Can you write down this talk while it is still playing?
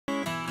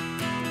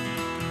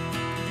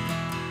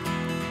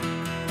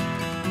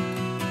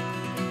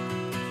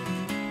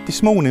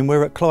This morning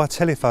we're at Clyde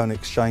Telephone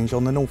Exchange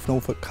on the North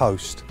Norfolk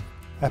coast.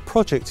 Our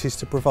project is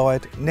to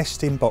provide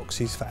nesting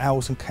boxes for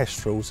owls and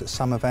kestrels at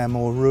some of our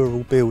more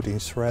rural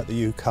buildings throughout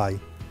the UK.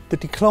 The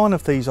decline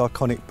of these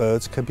iconic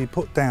birds can be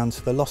put down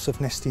to the loss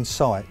of nesting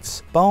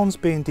sites, barns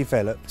being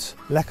developed,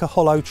 lack of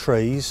hollow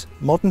trees,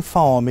 modern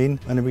farming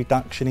and a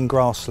reduction in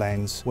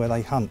grasslands where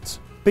they hunt.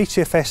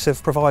 BTFS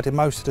have provided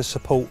most of the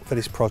support for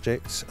this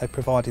project. They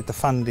provided the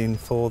funding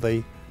for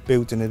the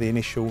building of the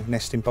initial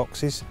nesting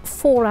boxes.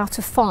 4 out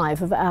of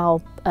 5 of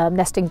our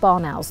nesting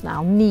barn owls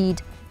now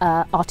need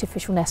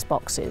artificial nest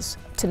boxes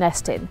to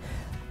nest in.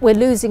 We're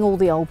losing all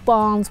the old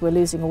barns, we're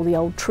losing all the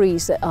old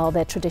trees that are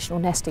their traditional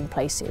nesting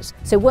places.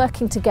 So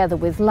working together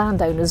with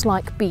landowners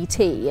like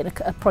BT in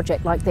a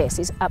project like this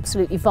is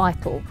absolutely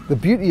vital. The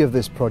beauty of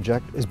this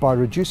project is by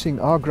reducing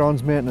our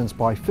grounds maintenance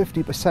by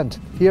 50%.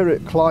 Here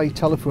at Clyde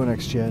Telephone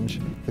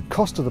Exchange, the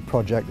cost of the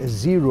project is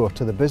zero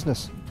to the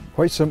business.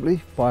 Quite simply,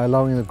 by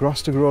allowing the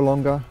grass to grow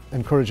longer,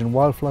 encouraging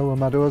wildflower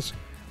meadows,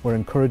 we're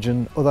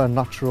encouraging other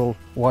natural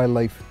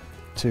wildlife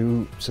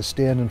to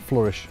sustain and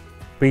flourish.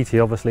 BT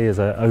obviously, as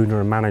an owner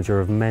and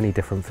manager of many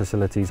different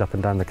facilities up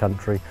and down the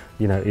country,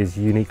 is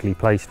uniquely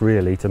placed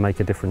really to make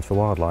a difference for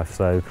wildlife.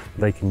 So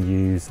they can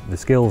use the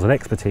skills and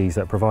expertise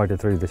that are provided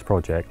through this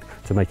project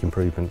to make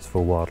improvements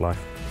for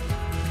wildlife.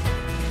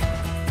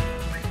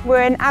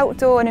 We're an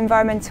outdoor and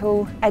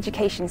environmental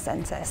education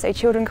centre, so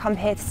children come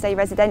here to stay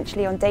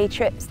residentially on day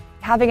trips.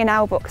 Having an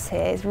owl box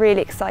here is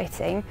really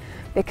exciting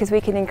because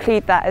we can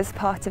include that as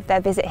part of their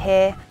visit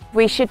here.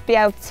 We should be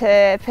able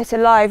to put a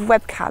live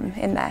webcam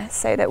in there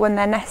so that when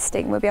they're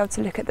nesting we'll be able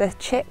to look at the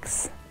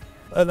chicks.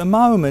 At the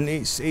moment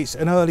it's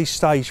an early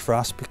stage for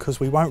us because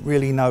we won't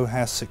really know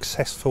how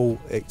successful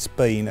it's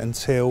been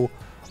until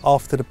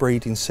after the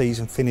breeding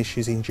season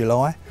finishes in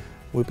July.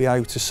 We'll be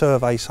able to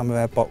survey some of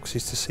our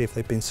boxes to see if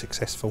they've been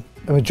successful.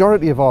 A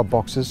majority of our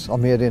boxes are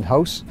made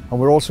in-house, and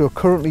we're also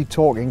currently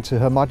talking to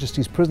Her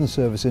Majesty's Prison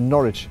Service in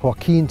Norwich, who are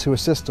keen to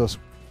assist us.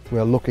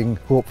 We're looking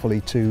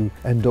hopefully to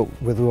end up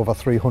with over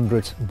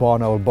 300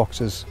 barn owl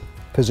boxes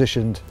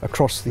positioned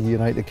across the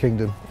United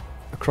Kingdom,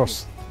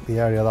 across the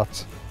area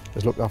that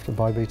is looked after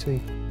by BT.